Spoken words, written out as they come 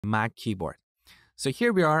Mac keyboard. So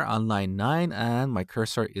here we are on line 9 and my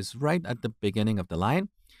cursor is right at the beginning of the line.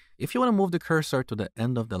 If you want to move the cursor to the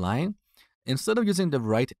end of the line, instead of using the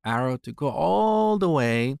right arrow to go all the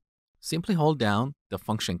way, simply hold down the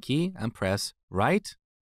function key and press right.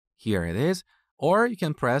 Here it is. Or you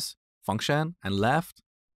can press function and left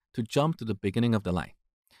to jump to the beginning of the line.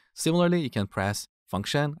 Similarly, you can press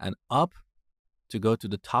function and up to go to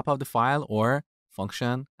the top of the file, or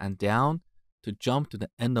function and down to jump to the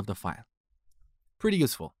end of the file. Pretty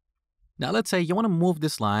useful. Now let's say you want to move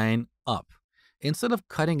this line up. Instead of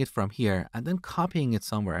cutting it from here and then copying it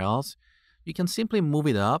somewhere else, you can simply move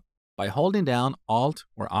it up by holding down Alt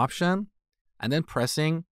or Option and then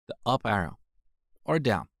pressing the up arrow or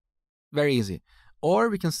down. Very easy. Or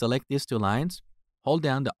we can select these two lines, hold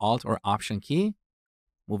down the Alt or Option key,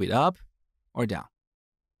 move it up or down.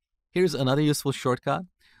 Here's another useful shortcut.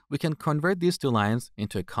 We can convert these two lines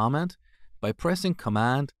into a comment by pressing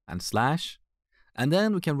Command and slash, and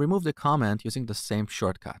then we can remove the comment using the same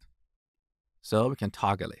shortcut. So we can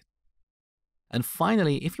toggle it. And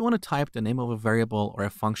finally, if you want to type the name of a variable or a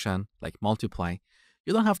function like multiply,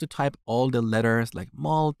 you don't have to type all the letters like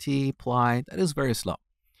multiply. That is very slow.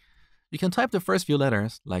 You can type the first few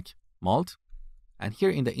letters like mult, and here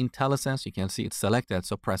in the IntelliSense you can see it's selected,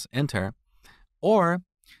 so press enter. Or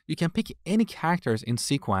you can pick any characters in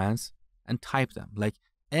sequence and type them like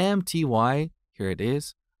MTY, here it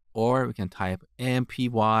is, or we can type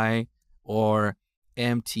MPY or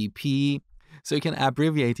MTP, so you can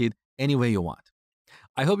abbreviate it any way you want.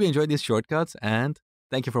 I hope you enjoyed these shortcuts and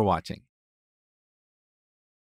thank you for watching.